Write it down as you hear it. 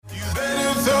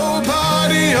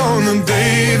the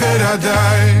day that I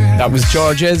die. That was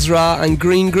George Ezra and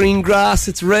Green Grass.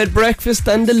 It's Red Breakfast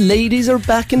and the ladies are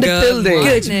back in the building.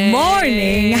 Good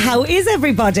morning. How is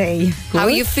everybody? How are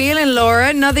you feeling, Laura?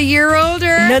 Another year older?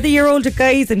 Another year older,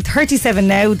 guys. I'm 37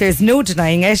 now. There's no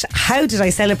denying it. How did I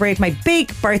celebrate my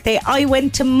big birthday? I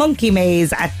went to Monkey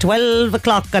Maze at 12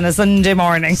 o'clock on a Sunday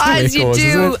morning. As you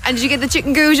do. And did you get the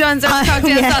chicken goujons and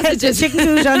cocktail sausages? The chicken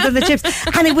goujons and the chips.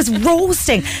 And it was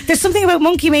roasting. There's something about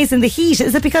Monkey Maze in the heat.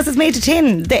 Is it because it's made of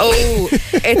tin?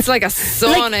 It's like a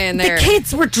sauna in there. The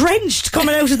kids were drenched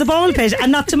coming out of the ball pit,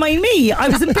 and not to mind me. I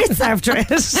was in bits after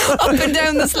it. Up and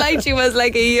down the slide she was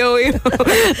like a yo-yo.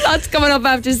 That's coming up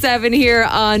after 7 here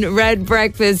on Red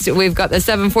Breakfast. We've got the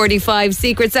 7:45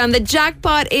 secrets and the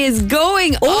jackpot is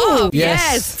going up.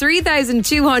 Yes,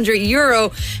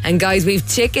 €3,200. And guys, we've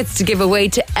tickets to give away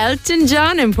to Elton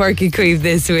John in Porky Queeve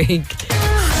this week.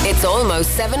 It's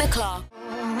almost 7 o'clock.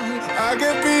 I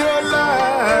can be your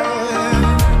life.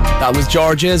 That was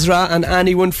George Ezra and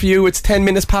Anyone For You. It's 10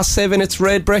 minutes past 7. It's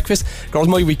Red Breakfast. Girls,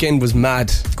 my weekend was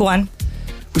mad. Go on.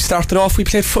 We started off, we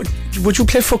played would you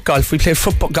play foot golf? We played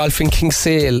football golf in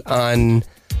Kinsale on...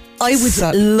 I would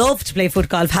love to play foot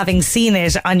golf, having seen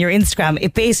it on your Instagram.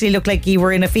 It basically looked like you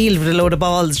were in a field with a load of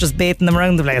balls, just baiting them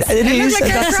around the place. It is,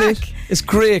 like that's it. It's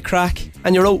great crack.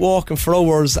 And you're out walking for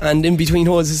hours, and in between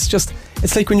holes, it's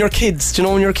like when you're kids. Do you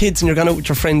know when you're kids and you're going out with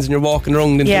your friends and you're walking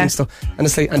around and doing stuff, and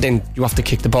it's like, and then you have to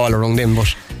kick the ball around them.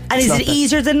 But and is it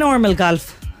easier than normal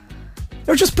golf?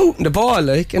 You're just booting the ball,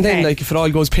 like, and then like if it all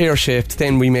goes pear-shaped,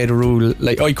 then we made a rule.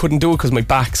 Like, I couldn't do it because my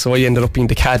back, so I ended up being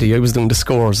the caddy. I was doing the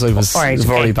scores. It was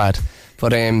very bad.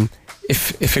 But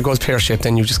if it goes pear-shaped,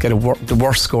 then you just get the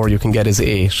worst score you can get is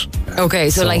 8. Okay,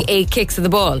 so like 8 kicks of the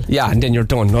ball. Yeah, and then you're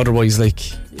done. Otherwise, like,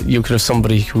 you could have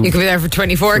somebody who... You could be there for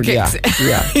 24 kicks.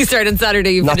 Yeah. You start on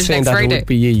Saturday, you finish next Friday. Not saying that it would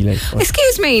be ye, like,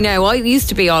 excuse me now, I used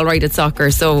to be alright at soccer,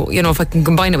 so, you know, if I can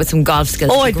combine it with some golf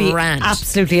skills, I'd be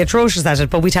absolutely atrocious at it,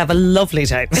 but we'd have a lovely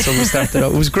time. So we started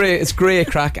out. It was great. It's great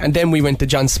crack. And then we went to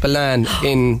John Spillane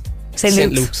in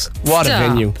St. Luke's. What a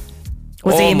venue.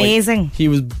 Was he amazing? He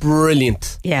was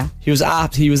brilliant. Yeah. He was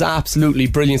absolutely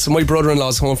brilliant. So my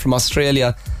brother-in-law's home from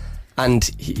Australia, and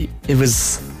he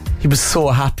was so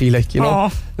happy, like, you know.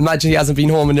 Imagine he hasn't been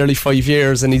home in nearly 5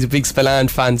 years, and he's a big Spillane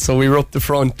fan. So we were up the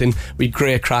front and we had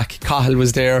great crack. Cahill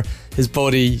was there, his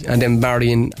buddy, and then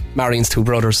Marion's 2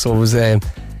 brothers. So it was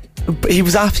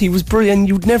he was brilliant.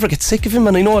 You'd never get sick of him,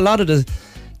 and I know a lot of the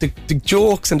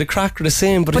jokes and the crack are the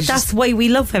same, but that's why we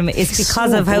love him. It's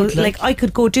because of how, like, I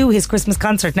could go do his Christmas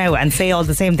concert now and say all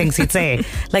the same things he'd say,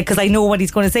 like, because I know what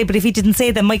he's going to say. But if he didn't say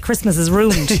them, my Christmas is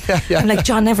ruined. I'm like,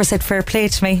 John never said fair play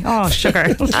to me. Oh,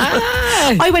 sugar.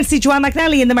 I went to see Joanne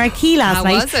McNally in the Marquee last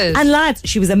night. Was it? And lads,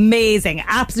 she was amazing,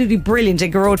 absolutely brilliant.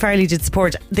 And Garrod Farley did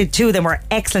support. The two of them were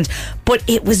excellent, but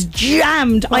it was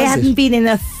jammed. I hadn't been in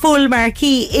a full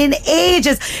Marquee in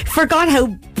ages. Forgot how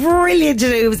brilliant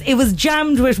it was. It was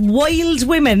jammed with wild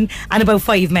women and about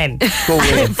 5 men.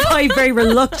 5 very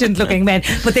reluctant looking men,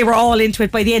 but they were all into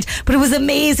it by the end. But it was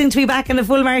amazing to be back in a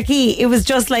full Marquee. It was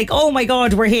just like, oh my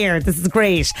God, we're here. This is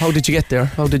great. How did you get there?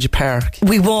 How did you park?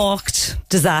 We walked.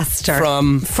 Disaster.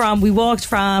 We walked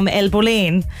from Elbow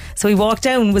Lane. So we walked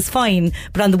down, was fine,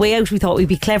 but on the way out we thought we'd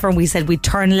be clever and we said we'd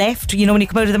turn left. You know when you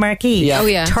come out of the Marquee? Yeah. Oh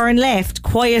yeah. Turn left,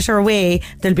 quieter way.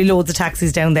 There'll be loads of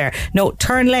taxis down there. No,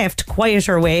 turn left,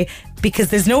 quieter way, because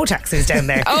there's no taxis down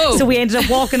there. So we ended up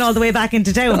walking all the way back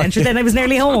into town, and then I was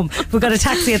nearly home. We got a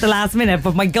taxi at the last minute,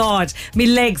 but my God, my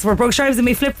legs were broke. Sure, I was in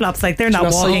my flip-flops, like, they're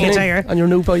not walking a tire. On your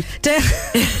new bike?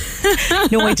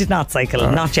 No, I did not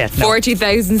cycle. Not yet. No.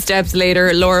 40,000 steps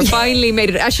later, Laura finally made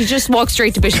it. She just walked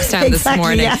straight to Bishopstown this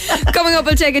morning. Yeah. Coming up,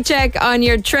 we'll take a check on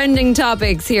your trending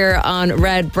topics here on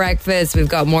Red Breakfast. We've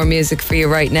got more music for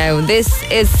you right now. This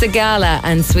is Sagala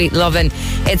and Sweet Lovin'.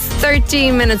 It's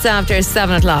 13 minutes after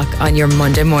 7 o'clock on your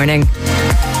Monday morning.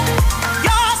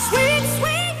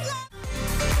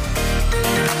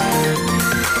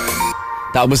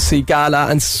 That was Sigala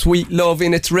and Sweet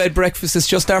Lovin'. It's Red Breakfast. It's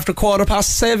just after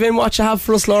 7:15. What you have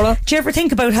for us, Laura? Do you ever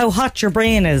think about how hot your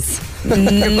brain is? You're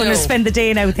going to spend the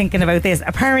day now thinking about this.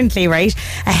 Apparently, right,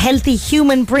 a healthy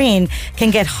human brain can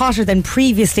get hotter than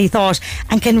previously thought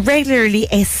and can regularly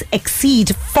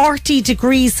exceed 40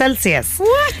 degrees Celsius.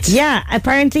 What? Yeah,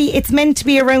 apparently it's meant to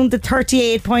be around the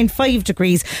 38.5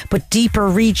 degrees, but deeper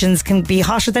regions can be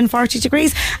hotter than 40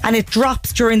 degrees, and it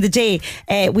drops during the day.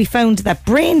 We found that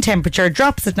brain temperature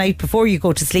drops at night before you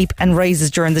go to sleep and rises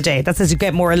during the day. That's as you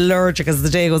get more allergic as the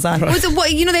day goes on. Was it,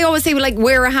 what, you know, they always say, like,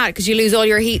 wear a hat because you lose all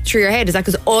your heat through your head. Is that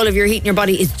because all of your heat in your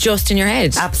body is just in your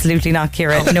head? Absolutely not,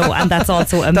 Ciara. No, and that's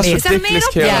also a myth. That's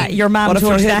ridiculous, Ciara. Yeah, your mum What if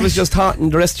told your you head that? was just hot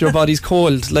and the rest of your body's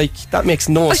cold? Like, that makes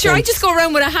no sense. Sure, I just go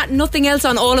around with a hat and nothing else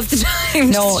on all of the time.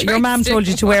 No, your mum told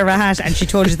you to wear a hat and she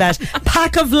told you that.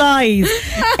 Pack of lies.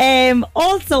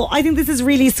 Also, I think this is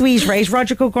really sweet, right?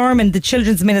 Roger O'Gorman, the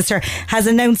Children's Minister, has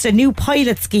announced a new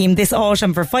pilot scheme this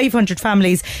autumn for 500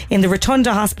 families in the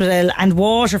Rotunda Hospital and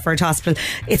Waterford Hospital.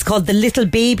 It's called the Little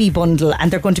Baby Bundle,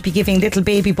 and they're going to be giving little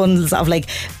baby bundles of like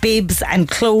bibs and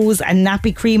clothes and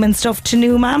nappy cream and stuff to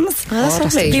new mums. Oh, that's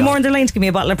lovely. Be more in their line to give me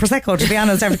a bottle of Prosecco, to be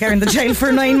honest, after carrying the child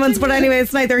for 9 months. But anyway,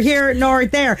 it's neither here nor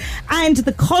there. And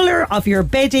the colour of your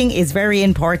bedding is very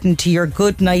important to your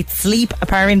good night's sleep,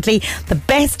 apparently. The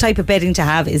best type of bedding to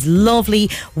have is lovely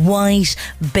white,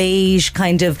 beige,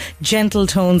 kind of gentle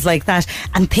tones like that.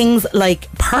 And things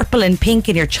like purple and pink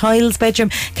in your child's bedroom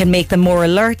can make them more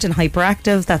alert and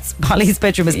hyperactive. That's Polly's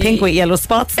bedroom is pink with yellow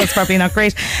spots. That's probably not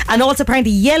great. And also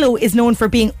apparently yellow is known for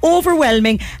being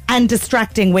overwhelming and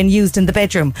distracting when used in the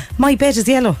bedroom. My bed is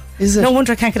yellow. Is it? No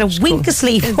wonder I can't get a wink of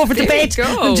sleep over the There you bed.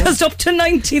 go. I'm just up to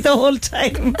 90 the whole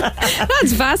time.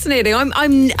 That's fascinating.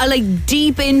 I'm like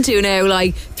deep into now,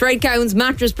 like thread counts,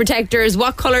 mattress protectors.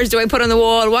 What colours do I put on the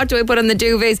wall? What do I put on the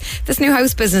duvets? This new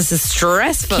house business is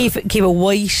stressful. Keep it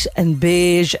white and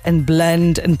beige and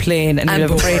bland and plain, and you'll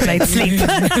have a great night's sleep.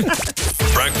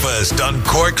 Breakfast on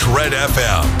Cork's Red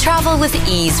FM. Travel with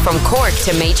ease from Cork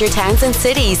to major towns and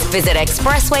cities. Visit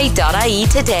expressway.ie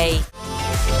today.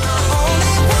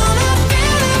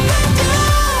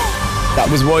 That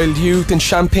was Wild Youth and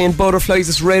Champagne Butterflies.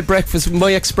 It's Red Breakfast with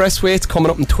my Expressway. It's coming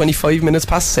up in 25 minutes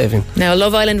past 7. Now,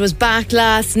 Love Island was back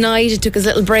last night. It took us a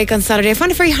little break on Saturday. I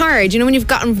found it very hard. You know, when you've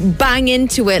gotten bang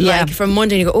into it, Yeah. like from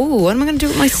Monday, and you go, oh, what am I going to do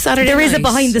with my Saturday There is a night?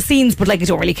 behind the scenes, but like I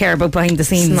don't really care about behind the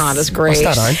scenes. It's not as great.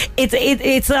 What's that on?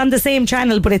 It's on the same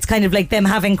channel, but it's kind of like them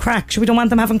having crack. We don't want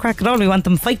them having crack at all. We want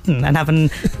them fighting and having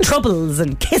troubles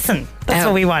and kissing. That's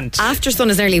what we want. After Sun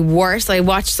is nearly worse. I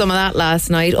watched some of that last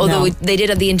night. Although No. they did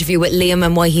have the interview with Liam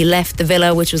and why he left the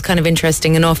villa, which was kind of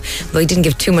interesting enough. Though he didn't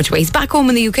give too much away. He's back home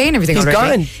in the UK and everything He's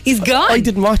already. gone. He's gone. I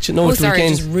didn't watch it. No, Oh, it's the sorry, I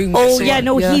weekend. just ruined Oh it. yeah,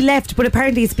 no, Yeah. he left, but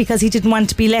apparently it's because he didn't want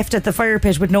to be left at the fire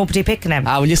pit with nobody picking him.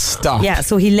 Ah, will you stop? Yeah,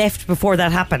 so he left before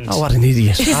that happened. Oh, what an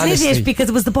idiot. He's an Honestly. idiot because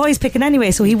it was the boys picking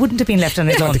anyway, so he wouldn't have been left on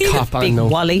his own. the cop, I Big know.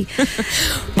 Wally.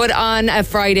 But on a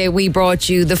Friday, we brought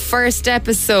you the first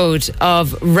episode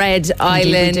of Red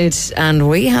Island, we did. and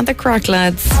we had the crack,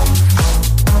 lads.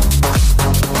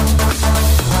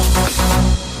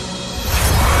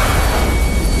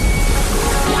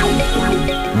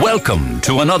 Welcome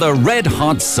to another red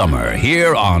hot summer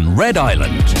here on Red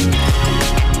Island.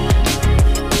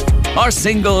 Our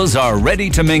singles are ready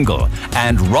to mingle,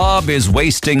 and Rob is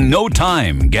wasting no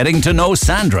time getting to know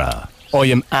Sandra. I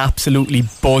am absolutely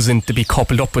buzzing to be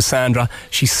coupled up with Sandra.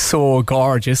 She's so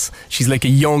gorgeous. She's like a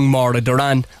young Maura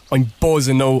Duran. I'm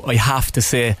buzzing now, I have to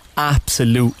say.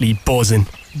 Absolutely buzzing.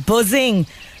 Buzzing.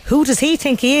 Who does he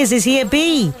think he is? Is he a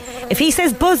bee? If he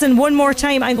says buzzing one more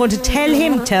time, I'm going to tell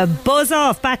him to buzz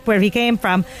off back where he came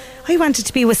from. I wanted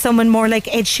to be with someone more like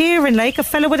Ed Sheeran, like a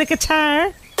fellow with a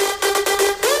guitar.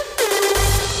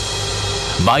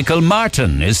 Michael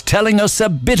Martin is telling us a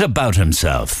bit about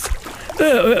himself.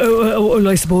 Well,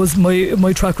 I suppose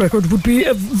my track record would be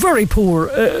very poor.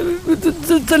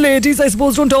 The ladies, I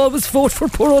suppose, don't always vote for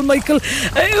poor old Michael.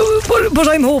 But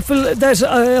I'm hopeful that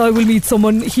I will meet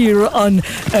someone here on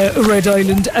Red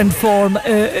Island and form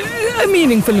a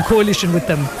meaningful coalition with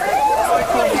them.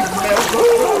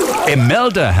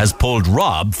 Imelda has pulled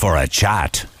Rob for a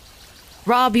chat.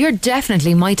 Rob, you're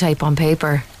definitely my type on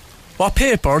paper. What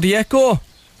paper do you go?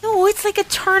 No, it's like a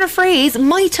turn of phrase.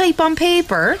 My type on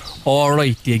paper.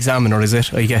 Alright, the examiner is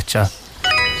it? I getcha.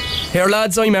 Here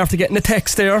lads, I'm after getting a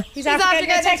text there. He's after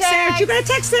getting a text there. You got a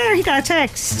text there? He got a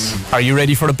text. Are you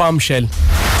ready for the bombshell?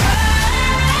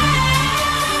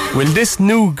 Will this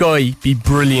new guy be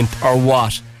brilliant or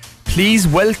what? Please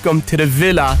welcome to the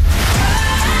villa,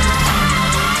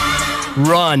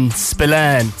 Ron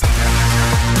Spillane.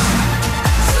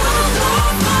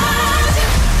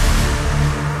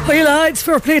 Hi lads,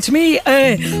 fair play to me.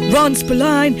 Ron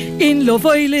Spillane in Love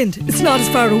Island. It's not as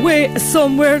far away as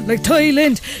somewhere like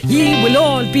Thailand. Ye will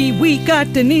all be weak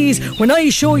at the knees when I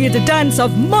show you the dance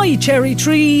of my cherry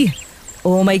tree.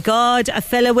 Oh my God, a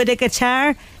fella with a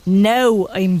guitar? Now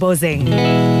I'm buzzing.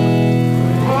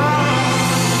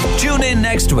 Tune in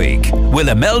next week. Will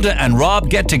Imelda and Rob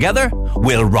get together?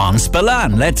 Will Ron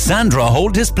Spillane let Sandra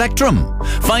hold his plectrum?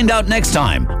 Find out next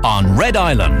time on Red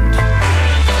Island.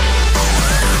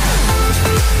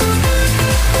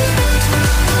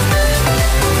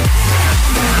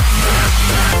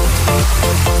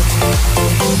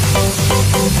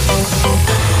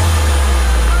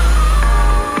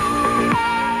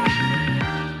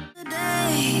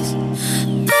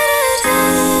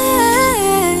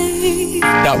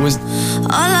 That was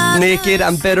Naked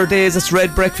and Better Days. It's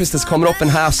Red Breakfast. It's coming up in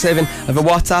 7:30. I have a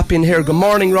WhatsApp in here. Good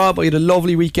morning, Rob. I had a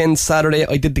lovely weekend Saturday.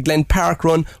 I did the Glen Park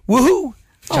run. Woohoo!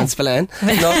 Chance Spillane.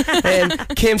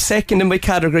 Came second in my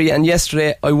category, and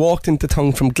yesterday I walked into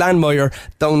town from Glanmire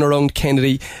down around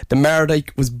Kennedy. The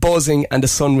Mardyke was buzzing and the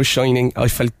sun was shining.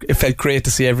 It felt great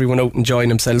to see everyone out enjoying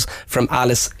themselves. From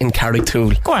Alice in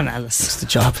Carrigtwohill. Go on, Alice. It's the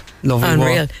job. Lovely.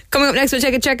 Unreal. Coming up next, we'll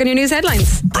take a check on your news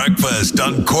headlines. Breakfast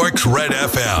on Cork's Red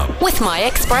FM. With My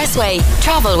Expressway.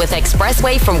 Travel with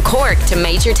Expressway from Cork to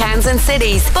major towns and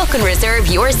cities. Book and reserve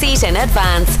your seat in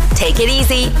advance. Take it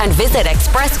easy and visit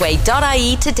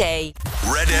expressway.ie today.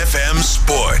 Red FM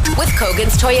Sport. With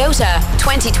Kogan's Toyota.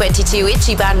 2022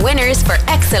 Ichiban winners for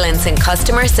excellence in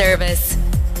customer service.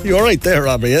 You're all right there,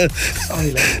 Robbie, yeah?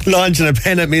 Launching a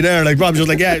pen at me there. Like, Rob's just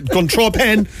like, yeah, go and throw a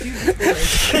pen.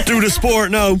 Do the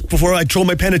sport now before I throw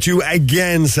my pen at you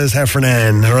again, says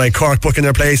Heffernan. All right, Cork booking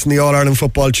their place in the All-Ireland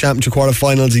Football Championship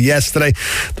quarter-finals yesterday.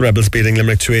 The Rebels beating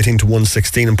Limerick 2-18 to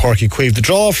 116 in Páirc Uí Chaoimh. The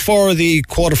draw for the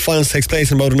quarter-finals takes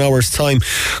place in about an hour's time.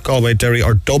 Galway, Derry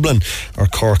or Dublin are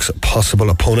Cork's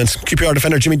possible opponents. QPR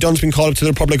defender Jimmy Dunn's been called up to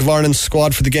the Republic of Ireland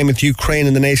squad for the game with Ukraine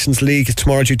in the Nations League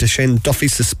tomorrow due to Shane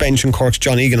Duffy's suspension. Cork's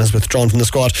John Egan has withdrawn from the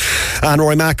squad, and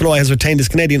Rory McIlroy has retained his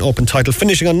Canadian Open title,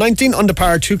 finishing on 19 under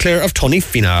par, 2 clear of Tony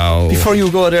Finau. Before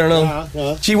you go there now,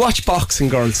 do you watch boxing,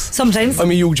 girls? Sometimes. I'm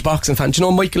a huge boxing fan. Do you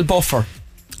know Michael Buffer?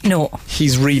 No.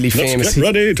 He's really famous. Let's get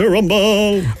ready to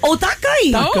rumble. Oh, that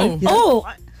guy. That guy, yeah. Oh.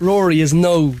 Rory is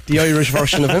now the Irish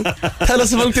version of him. Tell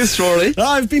us about this, Rory.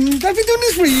 I've been doing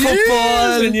this for years.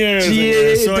 Football, and years.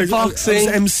 GA, So the boxing.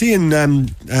 I was emceeing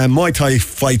Muay Thai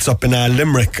fights up in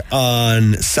Limerick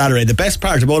on Saturday. The best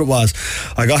part about it was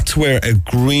I got to wear a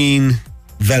green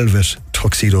velvet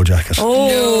tuxedo jacket.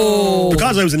 Oh.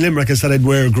 Because I was in Limerick, I said I'd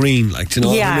wear green, like, do you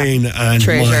know what I mean? And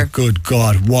Treasure. my good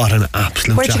God, what an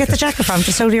absolute Where'd jacket. you get the jacket from?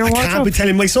 Just out of your I wardrobe? can't be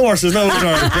telling my sources now,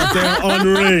 but they're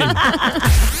unreal.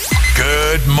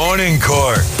 Good morning,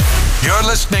 Cork. You're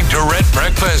listening to Red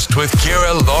Breakfast with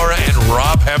Ciara, Laura and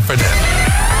Rob Heffernan.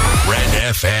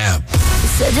 Red FM.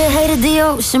 Said you hated the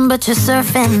ocean, but you're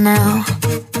surfing now.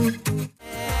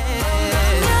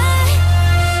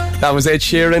 That was Ed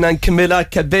Sheeran and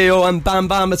Camila Cabello and Bam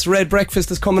Bam. It's Red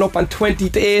Breakfast is coming up on 20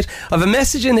 to 8. I have a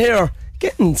message in here.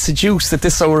 Getting seduced at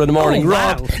this hour of the morning.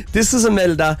 Rob, this is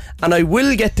Imelda, and I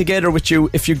will get together with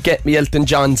you if you get me Elton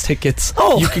John's tickets.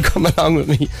 You can come along with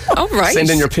me. Oh, right.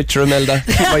 Send in your picture, Imelda.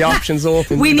 Keep my options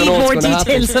open. We need Don't know more what's gonna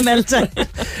details, Imelda.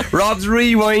 Rob's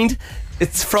Rewind.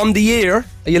 It's from the year.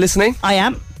 Are you listening? I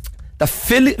am. The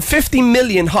 50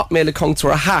 million Hotmail accounts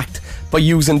were hacked by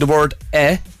using the word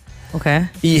Okay.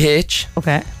 EH.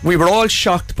 Okay. We were all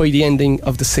shocked by the ending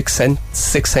of The Sixth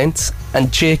Sense,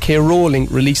 and J.K. Rowling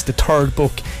released the third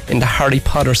book in the Harry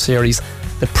Potter series,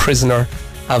 The Prisoner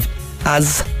of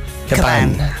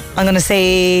Azkaban. I'm going to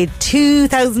say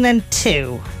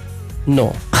 2002.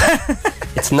 No.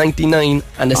 It's 99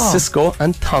 and a Cisco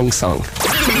and Thong song.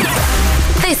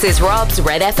 This is Rob's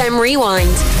Red FM Rewind.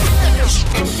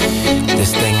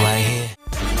 This thing right here.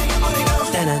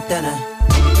 Dun-dun-dun-dun.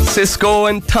 Cisco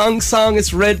and Thong song.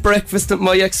 It's Red Breakfast at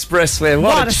My Expressway.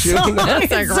 What a tune. song. That's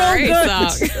a It's great so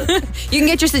good. song. You can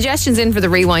get your suggestions in for the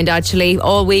rewind actually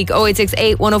all week.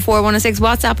 0868 104 106.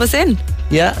 WhatsApp us in.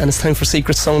 Yeah, and it's time for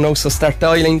Secret Song now, so start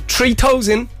dialing.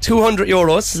 3,200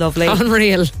 euros. Lovely.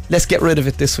 Unreal. Let's get rid of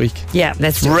it this week. Yeah,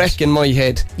 let's do it. Wrecking my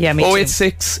head. Yeah, me too.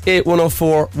 086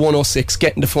 8104 106.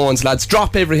 Getting the phones, lads.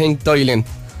 Drop everything, dial in.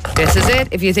 This is it.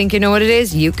 If you think you know what it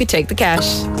is, you could take the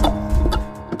cash.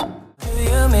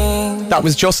 That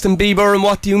was Justin Bieber and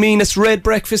What Do You Mean? It's Red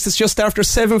Breakfast. It's just after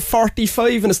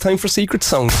 7:45 and it's time for Secret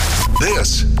Song.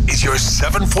 This is your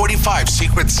 7:45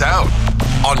 Secret Sound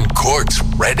on Cork's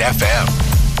Red FM.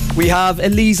 We have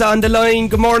Eliza on the line.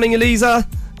 Good morning, Eliza.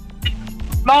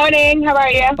 Morning, how are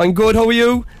you? I'm good, how are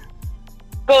you?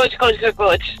 Good.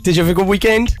 Did you have a good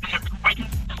weekend?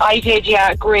 I did,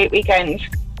 yeah, great weekend.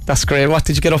 That's great. What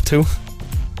did you get up to?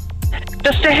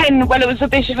 Just a hen, well, it was a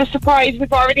bit of a surprise.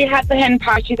 We've already had the hen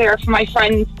party there for my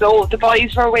friends, so the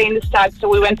boys were away in the stag, so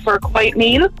we went for a quiet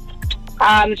meal.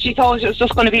 She thought it was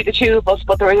just going to be the two of us,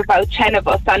 but there was about 10 of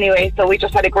us anyway, so we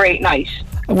just had a great night.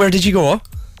 Where did you go?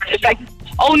 It's like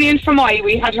only in Fermoy.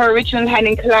 We had her original hen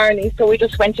in Killarney, so we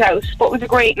just went out, but it was a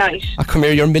great night. Oh, come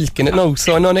here, you're milking it now,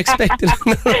 so unexpected.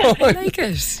 I like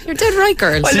it. You're dead right,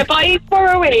 girls. Well, the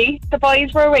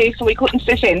boys were away, so we couldn't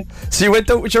sit in. So you went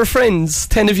out with your friends,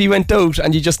 10 of you went out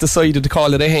and you just decided to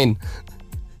call it a hen?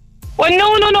 Well,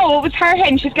 no, it was her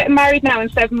hen. She's getting married now in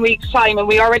 7 weeks' time, and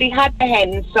we already had the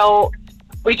hen, so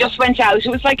we just went out. It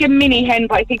was like a mini hen,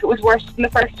 but I think it was worse than the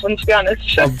first one, to be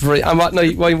honest. Oh, and what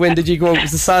night? When did you go out?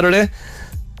 Was it Saturday?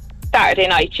 Saturday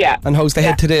night, yeah. And how's the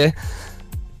head today?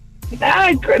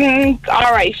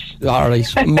 Alright.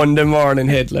 Alright, Monday morning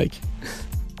head, like.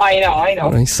 I know.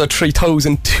 Alright, so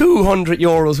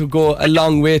 €3,200 would go a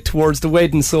long way towards the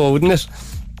wedding, so wouldn't it?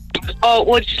 Oh,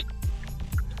 would.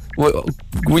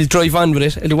 We'll drive on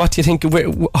with it. What do you think?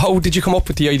 How did you come up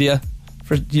with the idea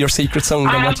for your secret sound,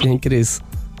 and what do you think it is?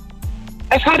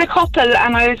 I've had a couple,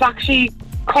 and I was actually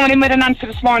coming in with an answer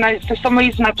this morning. For some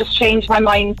reason, I've just changed my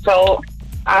mind, so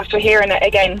after hearing it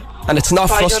again. And it's not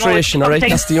frustration, alright?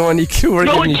 That's the only clue we're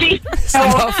giving you. It's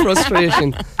not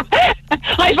frustration.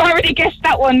 I've already guessed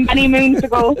that one many moons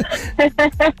ago.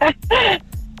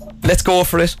 Let's go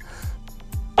for it.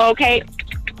 Okay.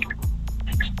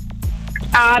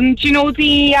 Do you know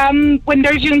the when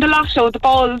they're doing the lotto, the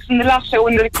balls in the lotto,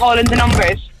 when they're calling the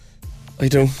numbers? I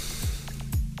do.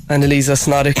 Annalisa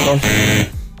Snoddick.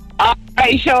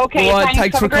 Right, okay. Go on,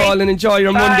 thanks for calling. Enjoy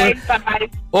your Monday. Bye.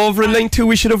 Over in line 2,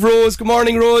 we should have Rose. Good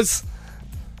morning, Rose.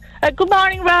 Good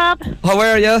morning, Rob. How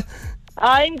are you?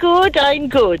 I'm good.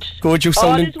 Good, you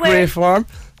sound in great form.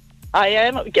 I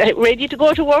am ready to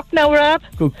go to work now, Rob.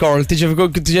 Good girl. Did you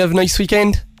have a nice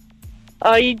weekend?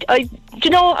 I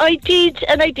did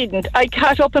and I didn't. I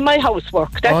caught up in my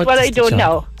housework. That's what I do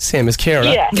now. Same as Ciara.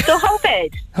 Yeah. So how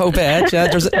bad? How bad? Yeah.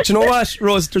 Do you know what,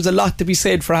 Rose? There's a lot to be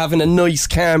said for having a nice,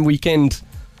 calm weekend.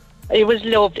 It was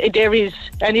lovely. There is,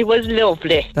 and it was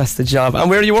lovely. That's the job. And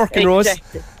where are you working, Rose?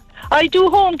 I do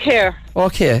home care.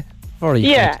 Okay. Very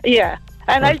good. Yeah.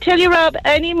 And I'll tell you, Rob,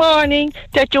 any morning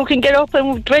that you can get up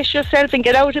and dress yourself and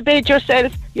get out of bed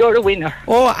yourself, you're a winner.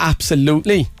 Oh,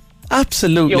 absolutely.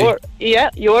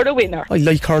 You're the winner. I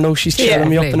like her now. She's cheering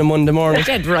me up on a Monday morning.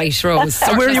 Dead right, Rose.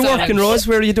 So where are you working, Rose?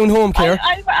 Where are you doing home care?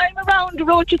 I'm around the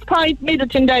Roaches Point,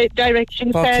 Middleton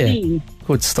direction, Sardine.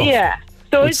 Good stuff. Yeah.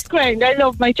 So it's grand. I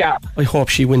love my job. I hope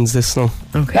she wins this now.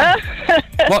 Okay.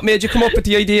 What made you come up with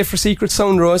the idea for Secret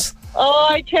Sound, Rose? Oh,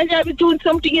 I tell you, I was doing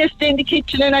something yesterday in the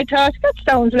kitchen and I thought, that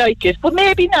sounds like it. But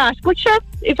maybe not. But sure,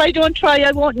 if I don't try,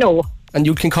 I won't know. And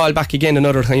you can call back again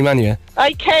another time anyway.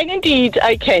 I can indeed.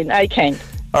 I can.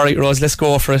 All right, Rose, let's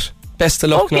go for it. Best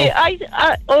of luck now.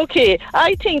 Okay,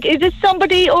 I think, is it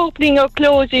somebody opening or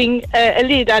closing a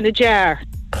lid on a jar?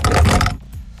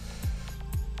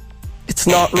 It's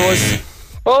not, Rose.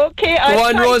 Okay, go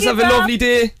on, Rose, have a lovely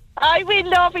day. I will,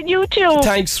 love, and you too.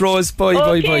 Thanks, Rose. Bye.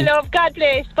 Okay, love, God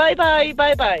bless.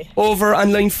 Bye. Over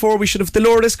on line 4, we should have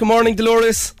Dolores. Good morning,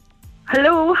 Dolores.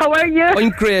 Hello, how are you?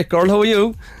 I'm great, girl. How are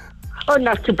you? Oh,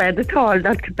 not too bad at all,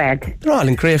 not too bad. They're all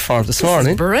in great form this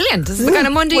morning. Brilliant. This is the kind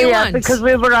of Monday you want. Because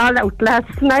we were all out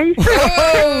last night.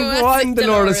 Go on,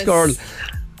 Dolores, girl.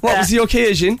 What was the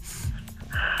occasion?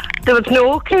 There was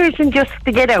no occasion, just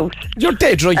to get out. You're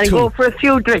dead right, and too. And go for a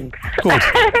few drinks. Good.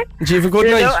 Did you have a good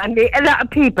night? And a lot of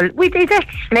people. We did,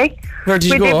 actually. Where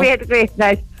did you go? We had a great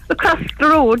night. Across the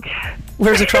road.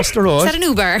 Where's across the road? Is that an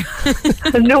Uber?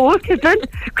 No, it isn't.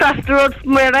 Across the road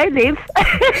from where I live.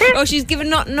 Oh, she's giving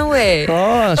nothing away.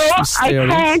 Oh,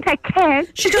 I can't.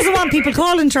 She doesn't want people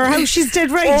calling to her house. She's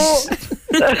dead right.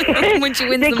 When she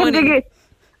wins the money.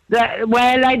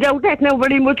 Well, I doubt that now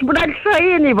very much, but I'll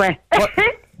try anyway.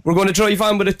 We're going to drive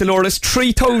on with it, Dolores.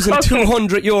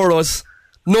 €3,200.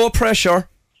 No pressure.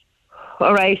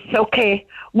 All right, okay.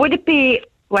 Would it be...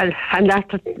 Well, I'm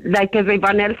not like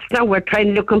everyone else now. We're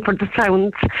looking for the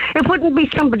sounds. It wouldn't be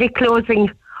somebody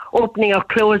opening or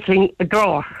closing a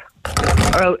drawer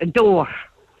or a door.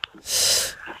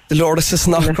 Dolores is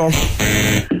not gone.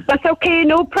 That's okay,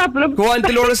 no problem. Go on,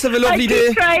 Dolores. Have a lovely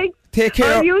day. Trying. Take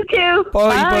care. Oh, you too.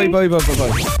 Bye.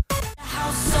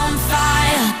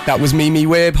 That was Mimi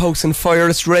Webb, House on Fire.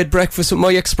 It's Red Breakfast with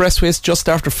My Expressways just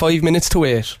after 5 minutes to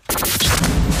 8.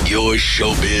 Your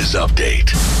showbiz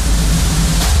update.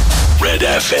 Red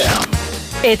FM.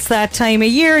 It's that time of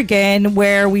year again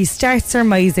where we start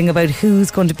surmising about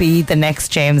who's going to be the next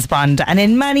James Bond. And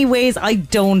in many ways, I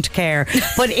don't care.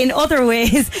 But in other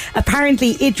ways,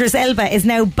 apparently Idris Elba is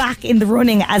now back in the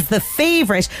running as the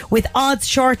favourite with odds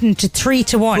shortened to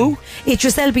 3-1. Who?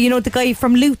 Idris Elba, you know, the guy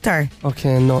from Luther.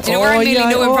 Okay, no. Do you know where I mainly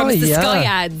know him from? It's the Sky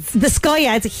ads. The Sky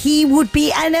ads. He would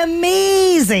be an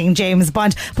amazing James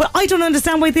Bond. But I don't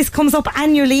understand why this comes up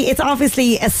annually. It's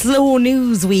obviously a slow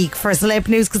news week for celeb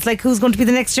news because, like, who's going to be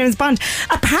the next James Bond?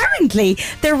 Apparently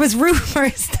there was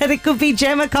rumours that it could be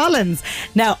Gemma Collins.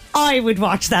 Now I would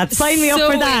watch that. Sign me up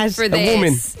for that.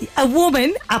 A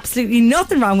woman, absolutely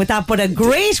nothing wrong with that, but a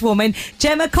great woman,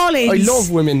 Gemma Collins. I love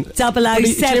women. 007.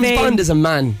 James Bond is a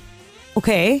man.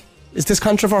 Okay. Is this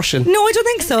controversial? No, I don't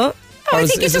think so. Or I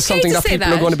is think it's this okay something to that say people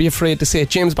that. are going to be afraid to say?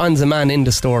 James Bond's a man in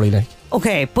the story, like.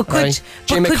 Okay, but could Right.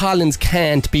 Jamie Collins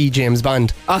can't be James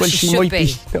Bond. Oh, well, she she should might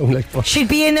be. No, like, but she'd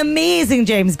be an amazing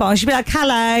James Bond. She'd be like,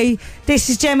 hello, this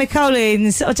is Gemma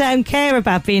Collins. I don't care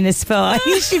about being a spy.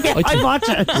 She'd be, I'd watch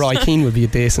it. Roy Keane would be a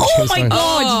decent Oh James my Bond.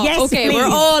 God, yes, okay, please. we're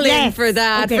all in Yes. for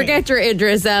that. Okay. Forget your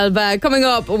Idris Elba. Coming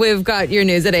up, we've got your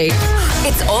news at 8.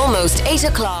 It's almost 8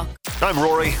 o'clock. I'm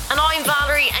Rory. And I'm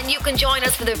Valerie, and you can join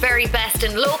us for the very best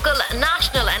in local,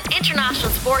 national and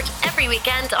international sport every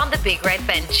weekend on the Big Red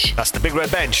Bench. That's the Big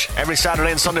Red Bench, every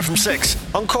Saturday and Sunday from 6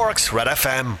 on Cork's Red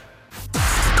FM.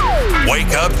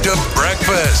 Wake up to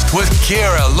breakfast with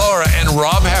Ciara, Laura and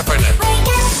Rob Heffernan.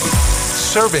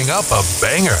 Serving up a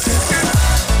banger.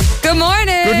 Good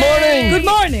morning. Good morning. Good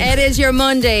morning. It is your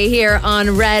Monday here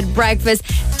on Red Breakfast.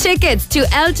 Tickets to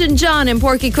Elton John in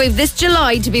Porky Quave this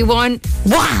July to be won.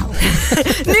 Wow.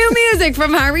 New music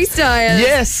from Harry Styles.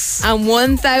 Yes. And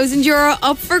 €1,000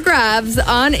 up for grabs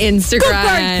on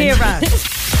Instagram. Good girl, Ciara.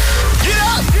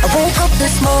 I woke up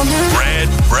this morning. Red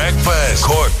Breakfast.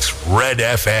 Cork's Red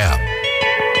FM.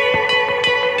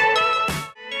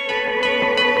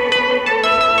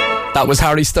 That was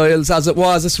Harry Styles as it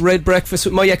was. It's Red Breakfast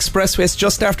with My Expressway. It's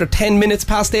just after 10 minutes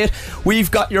past 8. We've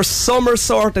got your summer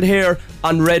sorted here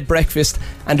on Red Breakfast,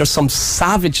 and there's some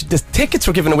savage. The tickets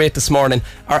we're giving away this morning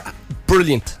are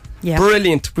brilliant. Yeah.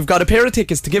 Brilliant. We've got a pair of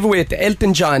tickets to give away to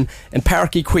Elton John in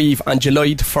Parky Queeve on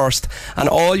July the 1st, and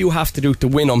all you have to do to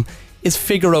win them is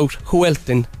figure out who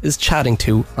Elton is chatting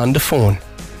to on the phone.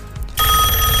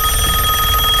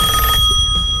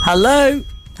 Hello.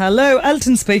 Hello,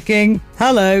 Elton speaking.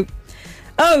 Hello.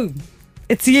 Oh,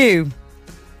 it's you.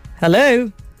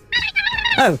 Hello.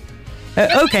 Oh,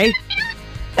 okay.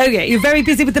 Oh yeah, you're very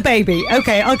busy with the baby.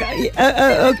 Okay, okay.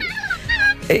 Okay.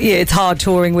 Yeah, it's hard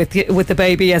touring with the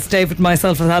baby. Yes, David and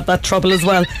myself have had that trouble as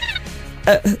well.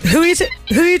 Who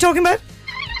are you talking about?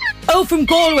 Oh, from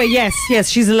Galway. Yes,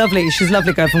 she's a lovely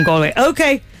girl from Galway.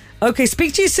 Okay,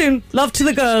 speak to you soon. Love to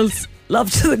the girls.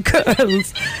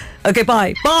 Okay,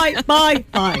 bye.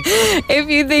 If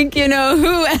you think you know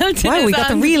who Elton Wow, is we got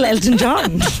the real Elton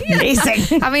John.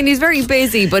 Amazing. I mean, he's very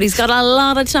busy, but he's got a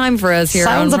lot of time for us here.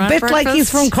 Sounds on a Red bit Breakfast. like he's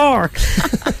from Cork.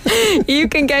 You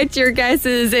can get your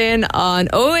guesses in on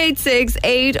 086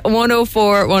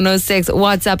 8104 106.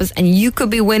 WhatsApp us, and you could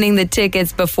be winning the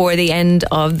tickets before the end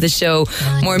of the show.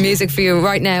 More music for you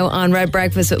right now on Red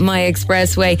Breakfast with My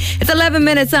Expressway. It's 11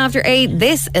 minutes after 8.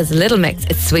 This is Little Mix.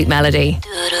 It's Sweet Melody.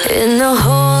 In the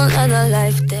whole other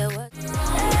life there was on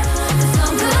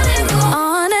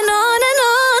and on and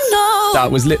on. No. That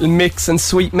was Little Mix and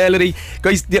Sweet Melody.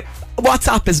 Guys, the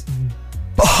WhatsApp is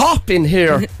hopping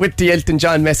here with the Elton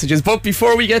John messages. But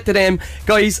before we get to them,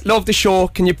 guys, love the show.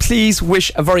 Can you please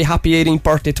wish a very happy 18th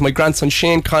birthday to my grandson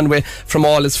Shane Conway from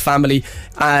all his family,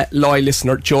 loyal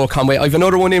listener Joe Conway. I've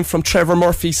another one in from Trevor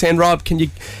Murphy saying, Rob, can you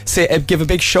give a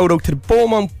big shout out to the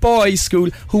Beaumont Boys School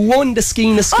who won the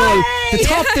Skeena Skull, the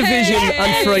top division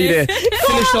on Friday.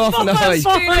 Finished off on a high.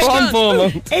 Come on,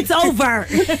 Beaumont. It's over.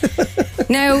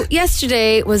 Now,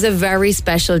 yesterday was a very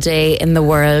special day in the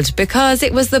world because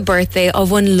it was the birthday of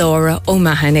one Laura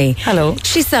O'Mahony. Hello.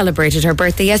 She celebrated her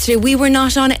birthday yesterday. We were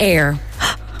not on air,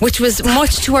 which was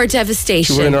much to our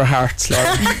devastation. You were in our hearts,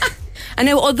 Laura. And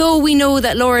now, although we know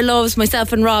that Laura loves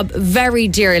myself and Rob very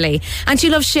dearly, and she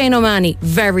loves Shane O'Mahony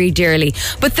very dearly,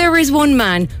 but there is one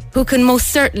man who can most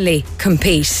certainly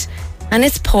compete, and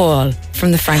it's Paul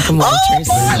from the Frank and Walters.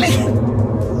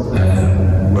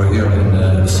 We're here in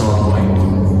the salt mine,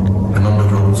 an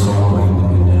underground salt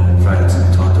mine in France,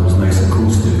 and thought it was nice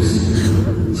acoustics,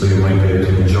 so you might be able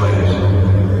to enjoy it.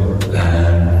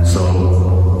 So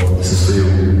this is for you.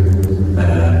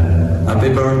 Happy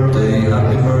birthday,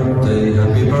 happy birthday,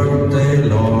 happy birthday,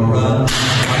 Laura.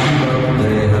 Happy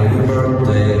birthday, happy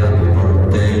birthday, happy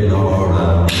birthday, Laura.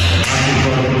 Happy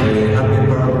birthday, happy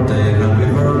birthday, happy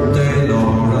birthday,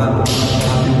 Laura.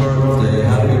 Happy birthday,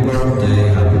 happy birthday,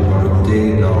 happy birthday,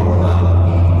 Laura.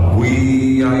 We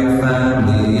are your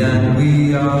family and we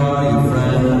are your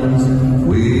friends.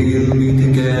 We'll be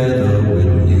together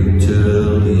with you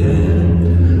till the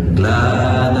end.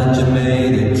 Glad that you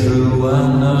made it through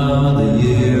another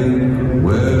year.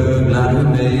 We're glad we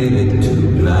made it, too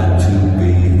glad to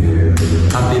be here.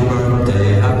 Happy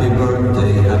birthday, happy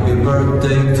birthday, happy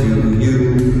birthday to you.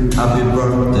 Happy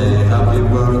birthday, happy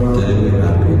birthday,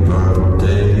 happy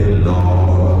birthday,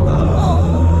 Laura.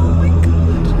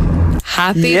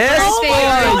 Happy Yes, birthday,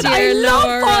 oh dear I love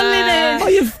Laura. Paul Lennon. Oh,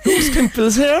 you've nose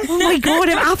pimples here. Oh my God,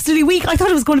 I'm absolutely weak. I thought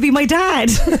it was going to be my dad.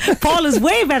 Paul is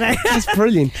way better. He's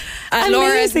brilliant.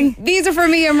 Laura, these are for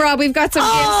me and Rob. We've got some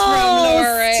gifts from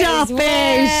Laura. Stop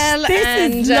it.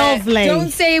 This is lovely. Don't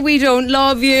say we don't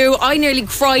love you. I nearly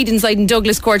cried inside in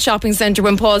Douglas Court Shopping Centre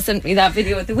when Paul sent me that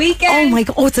video at the weekend. Oh my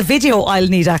God. Oh, it's a video. I'll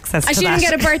need access to and she that.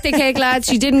 didn't get a birthday cake, lads.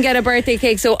 She didn't get a birthday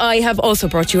cake, so I have also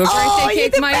brought you a birthday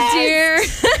cake, my dear.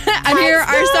 And here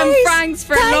are some francs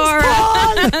for Laura.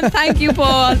 Thank you,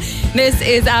 Paul. This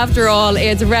is After All.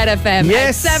 It's Red FM.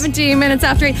 Yes. At 17 minutes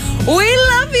after 8. We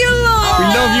love you, Laura. We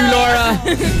love you, Laura.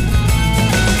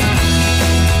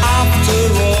 After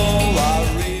all, I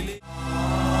really.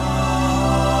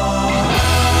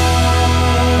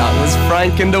 That was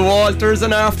Frank and the Walters,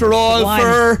 and After All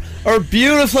for our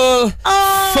beautiful,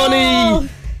 funny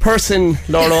person,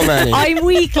 Laura O'Mahony. I'm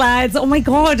weak, lads. Oh my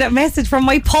God, a message from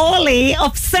my Paulie.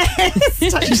 Obsessed.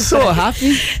 She's so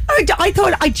happy. I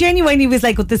thought, I genuinely was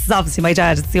like, oh, this is obviously my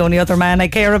dad. It's the only other man I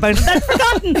care about.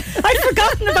 And I'd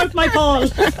forgotten about my Paul.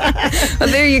 Well,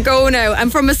 there you go now.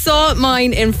 And from a salt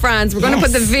mine in France, we're going to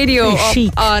put the video up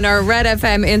on our Red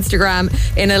FM Instagram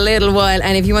in a little while.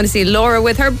 And if you want to see Laura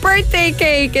with her birthday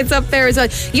cake, it's up there as well.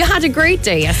 You had a great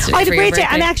day yesterday. I had a great day,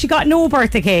 and I actually got no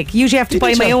birthday cake. Usually I have to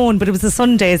buy my own, but it was a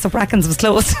Sunday, so Bracken's was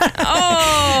closed.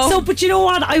 So, but you know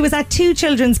what? I was at 2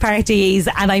 children's parties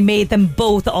and I made them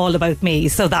both all about me,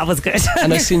 so that was good.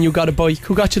 And I seen you got a bike.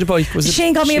 Who got you the bike? Was it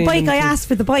Shane got me a bike. I asked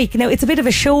for the bike. Now, it's a bit of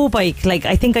a show bike. Like,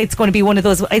 I think it's going to be one of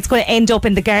those, it's going to end up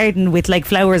in the garden with like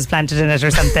flowers planted in it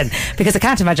or something, because I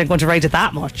can't imagine going to ride it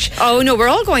that much. Oh no, we're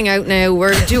all going out now.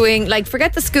 We're doing, like,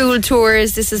 forget the school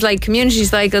tours. This is like community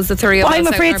cycles, the 3 of us. I'm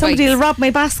afraid somebody will rob my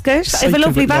basket. I have a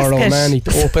lovely basket. Laura O'Mahony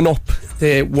to open up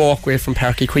the walkway from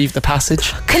Páirc Uí Chaoimh, the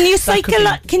passage. Can you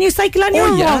cycle on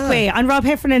your walkway on Rob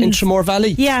Heffernan in Tramore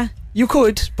Valley? Yeah. You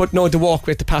could, but no, the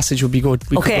walkway, the passage would be good.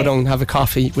 We could go down and have a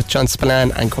coffee with John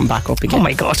Spillane and come back up again. Oh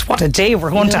my God, what a day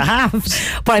we're going to have.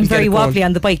 But I'm very wobbly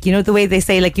on the bike. You know the way they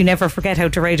say, like, you never forget how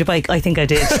to ride a bike? I think I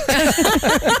did.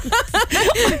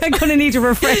 I'm going to need a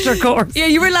refresher course. Yeah,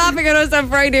 you were laughing at us on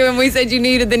Friday when we said you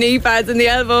needed the knee pads and the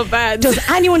elbow pads. Does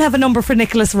anyone have a number for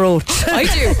Nicholas Roach? I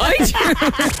do.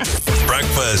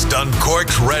 Breakfast on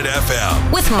Cork's Red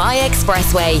FM. With My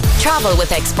Expressway. Travel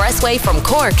with Expressway from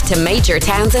Cork to major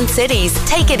towns and cities.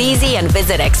 Take it easy and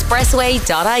visit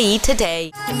expressway.ie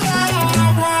today.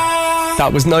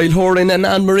 That was Niall Horan and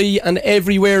Anne-Marie, and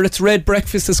Everywhere It's Red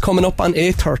Breakfast is coming up on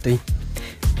 8:30.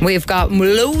 We've got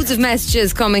loads of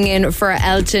messages coming in for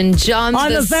Elton John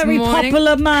I'm this a very morning.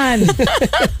 popular man.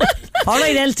 All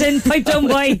right, Elton, pipe down,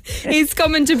 boy. He's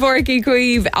coming to Páirc Uí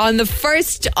Chaoimh on the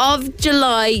 1st of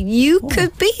July. You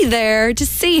could be there to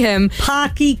see him.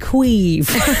 Páirc Uí Chaoimh.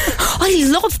 I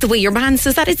love the way your man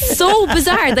says that. It's so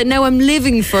bizarre that now I'm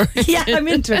living for it. Yeah, I'm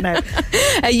into it now.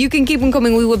 You can keep them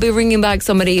coming. We will be ringing back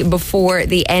somebody before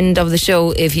the end of the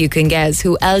show if you can guess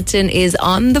who Elton is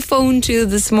on the phone to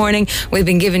this morning. We've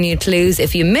been giving you clues.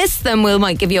 If you miss them, we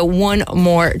might give you one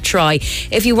more try.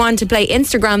 If you want to play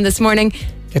Instagram this morning,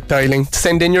 get dialing.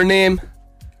 Send in your name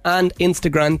and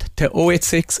Instagram to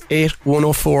 086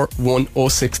 8104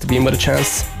 106 to be in with a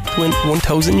chance to win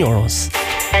 €1,000.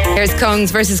 Here's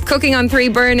Kongs versus Cooking on 3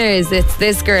 Burners. It's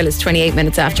This Girl. It's 28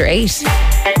 minutes after 8.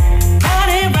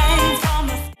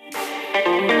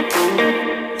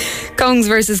 Kongs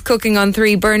versus Cooking on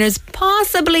 3 Burners.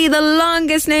 Possibly the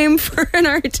longest name for an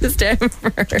artist ever.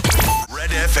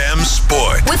 Red FM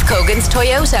Sport. With Kogan's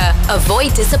Toyota.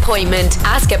 Avoid disappointment.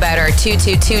 Ask about our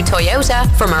 222 Toyota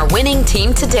from our winning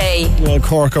team today. Well,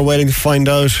 Cork are waiting to find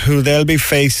out who they'll be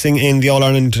facing in the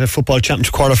All-Ireland Football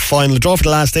Championship quarter-final. The draw for the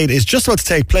last 8 is just about to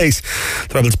take place.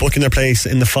 The Rebels booking their place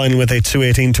in the final with a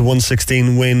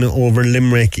 218-116 win over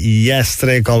Limerick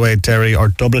yesterday. Galway, Derry or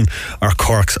Dublin are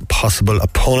Cork's possible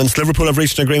opponents. Liverpool have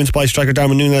reached an agreement by striker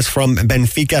Darwin Núñez from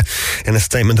Benfica. In a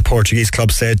statement, the Portuguese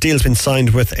club said deal's been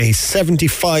signed with a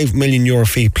 €75 million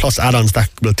fee plus add-ons that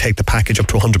will take the package up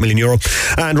to €100 million.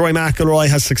 And Rory McIlroy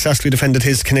has successfully defended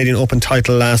his Canadian Open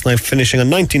title last night, finishing on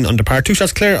 19 under par, 2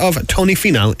 shots clear of Tony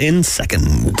Finau in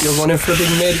second. You're running for a big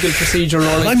medical procedure,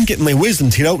 Rory. I'm getting my wisdom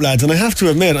teeth out, lads, and I have to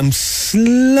admit I'm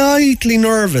slightly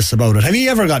nervous about it. Have you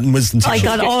ever gotten wisdom teeth? I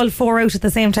got all 4 out at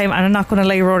the same time, and I'm not going to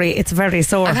lie, Rory, it's very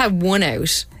sore. I've had 1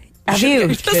 out. Have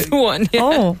you? Just 1. Yeah.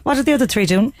 Oh, what are the other 3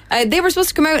 doing? They were supposed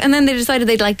to come out and then they decided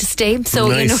they'd like to stay. So,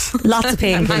 nice. Lots of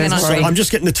pain. I'm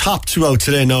just getting the top 2 out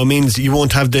today now. It means you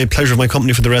won't have the pleasure of my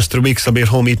company for the rest of the week, so I'll be at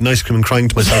home eating ice cream and crying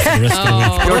to myself for the rest of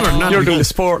the week. You're doing the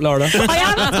sport, Laura. I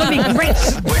am. It's going to be great.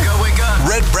 Wake up.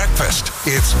 Red Breakfast.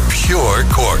 It's pure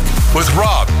Cork. With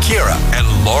Rob, Ciara and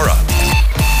Laura.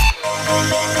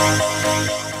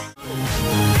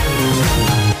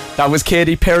 That was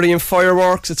Katy Perry and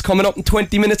Fireworks. It's coming up in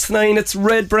 20 minutes to 9. It's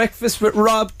Red Breakfast with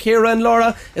Rob, Ciara and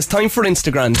Laura. It's time for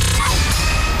Instagram.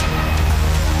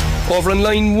 Over in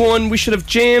line 1 we should have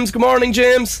James. Good morning,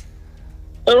 James.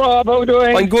 Hey Rob, how are you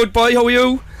doing? I'm good, boy. How are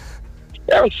you?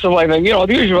 Yeah, it's surviving, the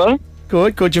usual.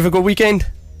 Good. Did you have a good weekend?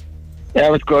 Yeah,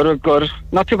 it was good.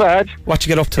 Not too bad. What you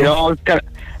get up to? Kind of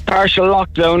partial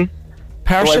lockdown.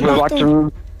 Partial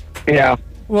lockdown?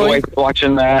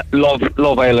 Watching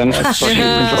Love Island.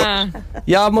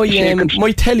 Yeah,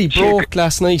 my telly broke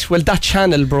last night. Well, that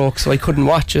channel broke, so I couldn't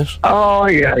watch it. Oh,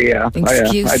 yeah.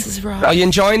 Excuses, Rob. Are you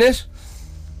enjoying it?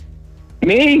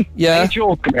 Me? Yeah. I'm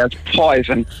joking. It's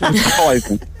poison.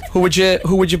 Who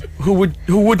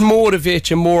would motivate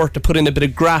you more to put in a bit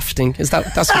of grafting? That's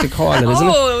what they call it, isn't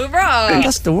it? Oh, Rob.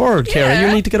 That's the word, Ciara. You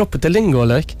need to get up with the lingo,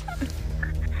 like.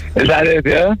 Is that it?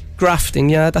 Yeah. Grafting.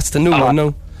 Yeah, that's the new one.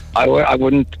 No. I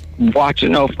wouldn't watch it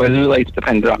enough, but the life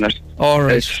depended on it. All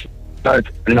right. It's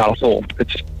not so.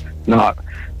 It's not.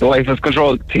 The wife has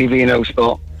controlled the TV now,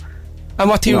 so. And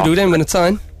what do you do then when it's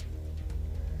on?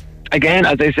 Again,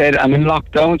 as I said, I'm in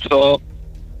lockdown, so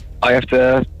I have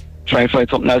to try and find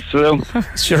something else to do.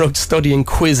 So you're out studying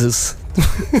quizzes.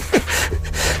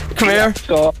 Come here.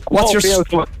 So what's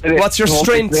your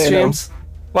strengths, James?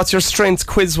 What's your strengths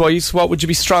quiz-wise? What would you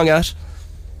be strong at?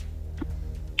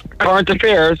 Current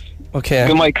affairs. Okay.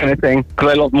 Do my kind of thing, because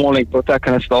I love moaning about that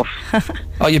kind of stuff.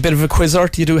 Are you a bit of a quizzer?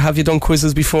 Have you done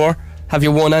quizzes before? Have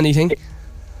you won anything?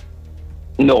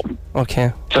 No.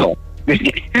 Okay. So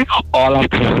all I'm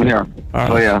doing here. Right.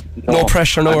 So yeah. No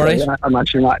pressure, no worries. I'm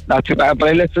actually not too bad, but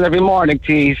I listen every morning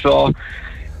to you, so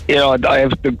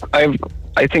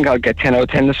I think I'll get 10 out of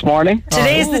 10 this morning.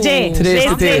 Today's the day.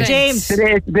 Today's the day, James.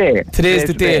 Today's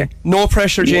the day. No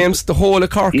pressure, James. The whole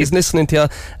of Cork is listening to you,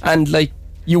 and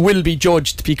you will be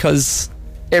judged because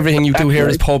everything you do here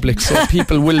is public, so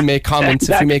people will make comments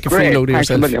if you make a fool out of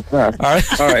yourself. All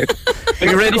right. Are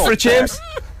you ready for it, James?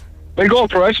 We'll go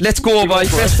for it. Let's go, boy.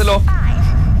 Best of luck. 5,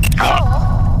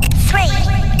 4, 3,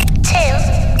 2,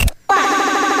 1.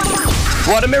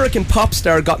 What American pop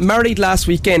star got married last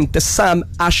weekend to Sam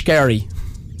Asghari?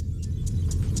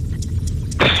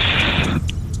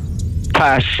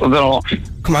 Pass. I don't know.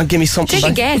 Come on, give me something.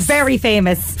 Take a guess. Very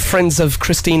famous. Friends of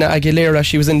Christina Aguilera.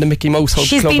 She was in the Mickey Mouse Club.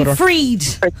 She's been freed.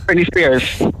 Britney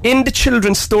Spears. In the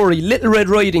children's story Little Red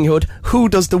Riding Hood, who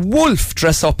does the wolf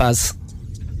dress up as?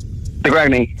 The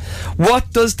granny.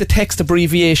 What does the text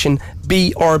abbreviation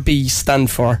BRB stand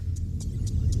for?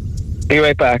 Be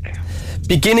right back.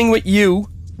 Beginning with U,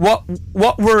 what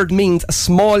word means a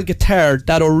small guitar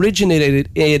that originated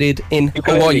in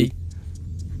Hawaii?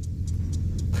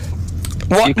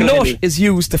 What nut is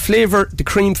used to flavour the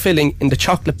cream filling in the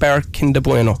chocolate bar Kinder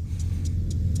Bueno?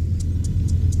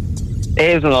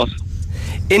 Hazelnut.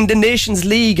 In the Nations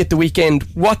League at the weekend,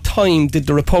 what team did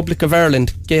the Republic of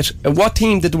Ireland get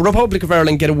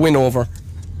a win over?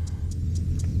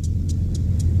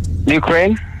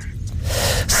 Ukraine.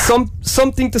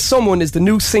 Something to Someone is the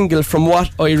new single from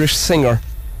what Irish singer?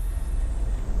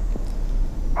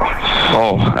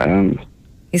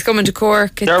 He's coming to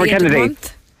Cork at the end of the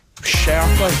month.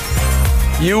 Sharp.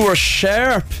 You were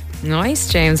sharp.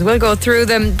 Nice, James. We'll go through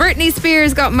them. Britney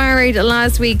Spears got married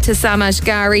last week to Sam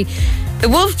Asghari. The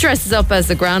wolf dresses up as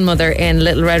the grandmother in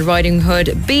Little Red Riding Hood.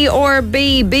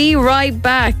 BRB, be right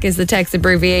back, is the text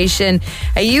abbreviation.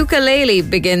 A ukulele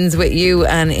begins with U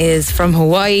and is from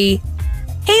Hawaii.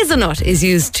 Hazelnut is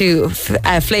used to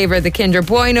flavour the Kinder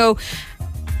Bueno.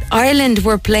 Ireland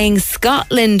were playing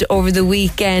Scotland over the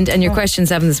weekend, and your question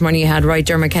 7 this morning you had right.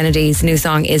 Dermot Kennedy's new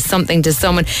song is Something to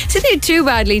Someone. So you didn't do too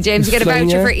badly, James. You get a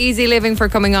voucher for Easy Living for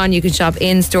coming on. You can shop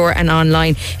in store and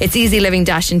online. It's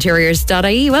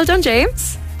easyliving-interiors.ie. Well done,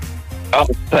 James. Oh,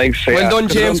 thanks. Well done,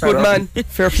 James. Good man.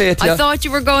 Fair play to you. I thought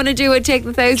you were going to do it. Take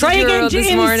the €1,000 Try again, this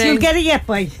James. morning. You'll get it yet,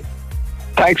 boy.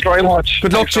 Thanks very much.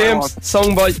 Good luck, James.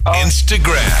 Song by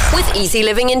Instagram. With Easy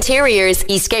Living Interiors,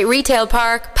 Eastgate Retail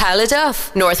Park,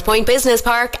 Paladuff, North Point Business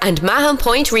Park and Mahon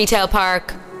Point Retail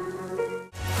Park.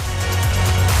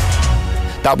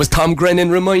 That was Tom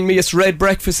Grennan. Remind me, it's Red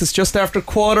Breakfast. It's just after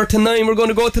 9:15. We're going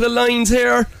to go to the lines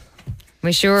here.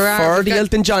 We sure are. For the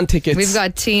Elton John tickets. We've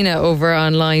got Tina over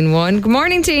on line 1. Good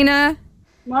morning, Tina.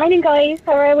 Morning, guys.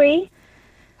 How are we?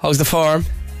 How's the farm?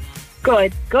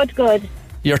 Good.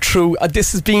 You're true.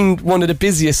 This has been one of the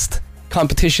busiest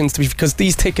competitions to be, because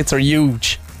these tickets are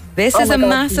huge. This is a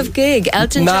massive gig.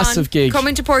 Elton Massive John gig.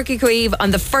 coming to Porky Queeve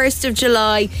on the 1st of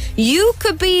July. You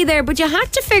could be there, but you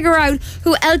had to figure out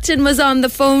who Elton was on the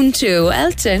phone to.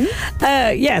 Elton?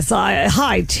 Yes,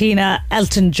 hi Tina,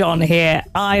 Elton John here.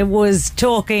 I was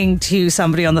talking to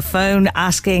somebody on the phone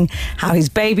asking how his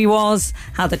baby was,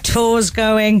 how the tour's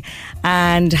going,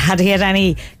 and had he had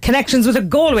any connections with a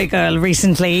Galway girl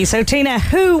recently. So Tina,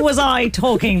 who was I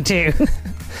talking to?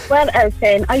 Well,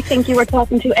 Elton, I think you were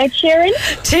talking to Ed Sheeran.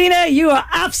 Tina, you are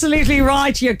absolutely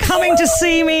right. You're coming to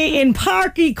see me in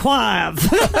Parky Quav.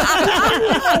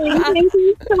 Thank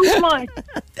you so much.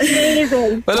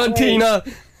 Amazing. Well done, Tina.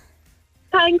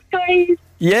 Thanks, guys.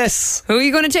 Yes. Who are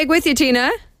you going to take with you,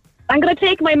 Tina? I'm going to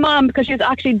take my mom because she's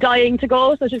actually dying to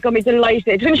go, so she's going to be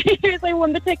delighted when she hears I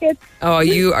won the ticket. Oh,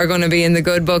 you are going to be in the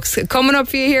good books. Coming up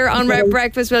for you here on Red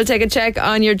Breakfast, we'll take a check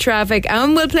on your traffic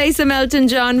and we'll play some Elton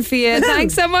John for you.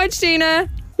 Thanks so much, Tina.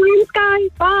 Thanks, guys.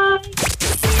 Bye.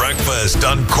 Breakfast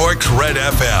on Cork's Red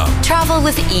FM. Travel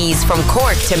with ease from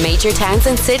Cork to major towns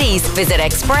and cities. Visit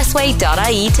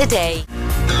expressway.ie today.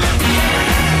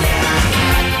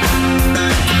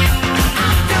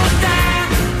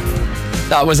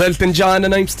 That was Elton John,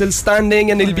 and I'm still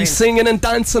standing, and he'll be singing and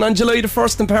dancing on July the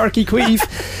 1st in Parky Queeve.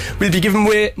 We'll be giving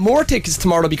away more tickets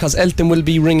tomorrow because Elton will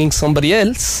be ringing somebody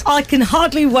else. I can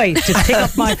hardly wait to pick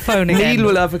up my phone again. Neil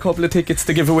will have a couple of tickets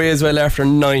to give away as well after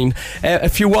 9. A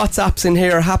few WhatsApps in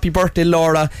here. Happy birthday,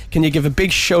 Laura. Can you give a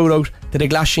big shout out to the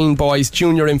Glasheen boys,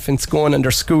 junior infants going on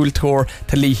their school tour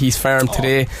to Leahy's farm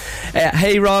today?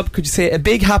 Hey Rob, could you say a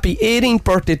big happy 18th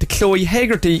birthday to Chloe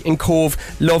Hegarty in Cove?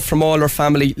 Love from all her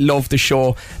family, love the show.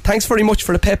 Thanks very much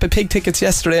for the Peppa Pig tickets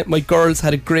yesterday. My girls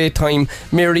had a great time.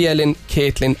 Mary Ellen,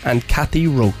 Caitlin and Kathy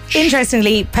Roach.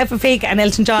 Interestingly, Peppa Pig and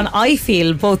Elton John, I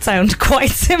feel both sound quite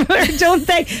similar, don't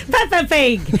they? Peppa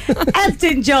Pig,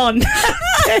 Elton John.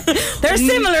 They're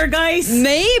similar, guys.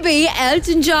 Maybe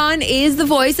Elton John is the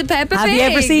voice of Peppa Pig. Have you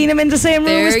ever seen him in the same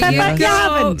room as Peppa? You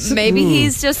haven't. Maybe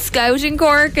he's just scouting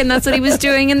Cork, and that's what he was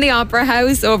doing in the Opera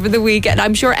House over the weekend.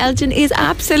 I'm sure Elton is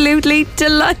absolutely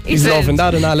delighted. He's loving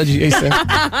that analogy, I say.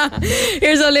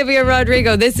 Here's Olivia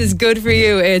Rodrigo. This is Good For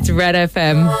You. It's Red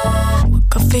FM.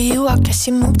 Good for you, I guess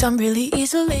you moved on really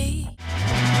easily.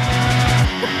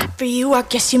 Good for you, I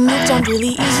guess you moved on really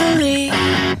easily.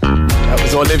 That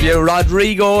was Olivia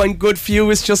Rodrigo, and Good For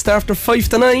You is just after 5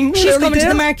 to 9. She's coming to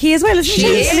the marquee as well, isn't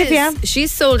she? Olivia.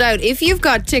 She's sold out. If you've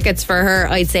got tickets for her,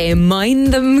 I'd say mind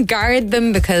them, guard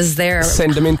them, because they're...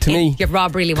 Send them in to me.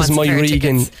 Rob really wants because my her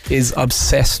Regan tickets. is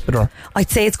obsessed with her. I'd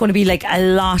say it's going to be like a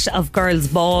lot of girls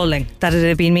bawling. That'd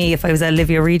have been me if I was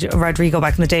Olivia Rodrigo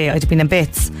back in the day. I'd have been in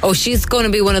bits. Oh, she's going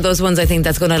to be one of those ones I think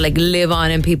that's going to like live on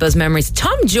in people's memories.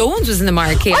 Tom Jones was in the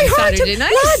marquee on Saturday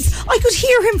night. Lads, I could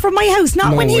hear him from my house.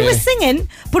 Not No when he way. was singing,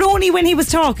 but only when he was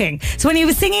talking. So when he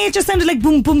was singing, it just sounded like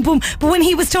boom, boom, boom. But when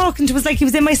he was talking, it was like he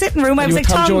was in my sitting room. I was you like,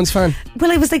 a Tom Jones fan?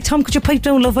 Well, I was like, Tom, could you pipe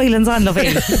down Love Island's on Love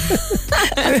Island?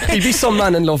 He'd be some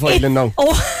man in Love Island now.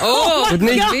 Oh, Wouldn't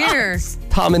he? dear.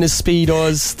 Tom and his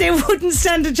Speedos. They wouldn't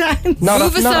stand a chance.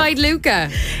 Move aside, Luca.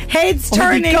 Heads Oh,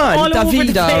 he'd be turning gone. all over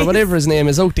the Davida place. or whatever his name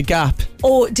is, out the gap.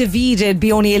 Oh, David'd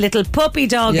be only a little puppy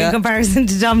dog Yeah. in comparison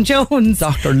to Tom Jones.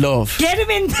 Dr. Love. Get him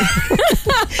in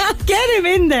there. Get him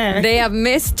in there. They have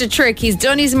missed a trick. He's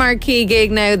done his marquee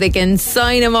gig now. They can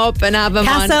sign him up and have him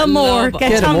Casa on Moore. Love.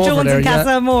 Get Tom him over Jones there, and yeah.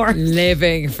 Casa Moore.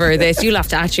 Living for this. You'll have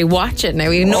to actually watch it now.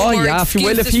 No more yeah, if you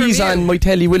will, if excuses he's from you. on, my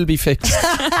telly will be fixed.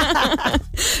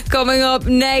 Coming up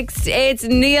next, it's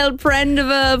Neil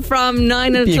Prendeville from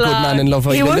 9 o'clock. Be a good man in Love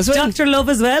He Island was as well. Dr. Love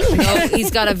as well. No, he's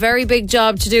got a very big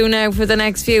job to do now for the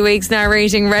next few weeks,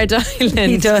 narrating Red Island.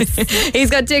 He does.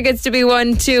 He's got tickets to be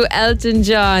won to Elton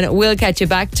John. We'll catch you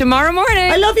back tomorrow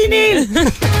morning. I love you, Neil.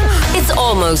 It's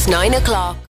almost 9 o'clock.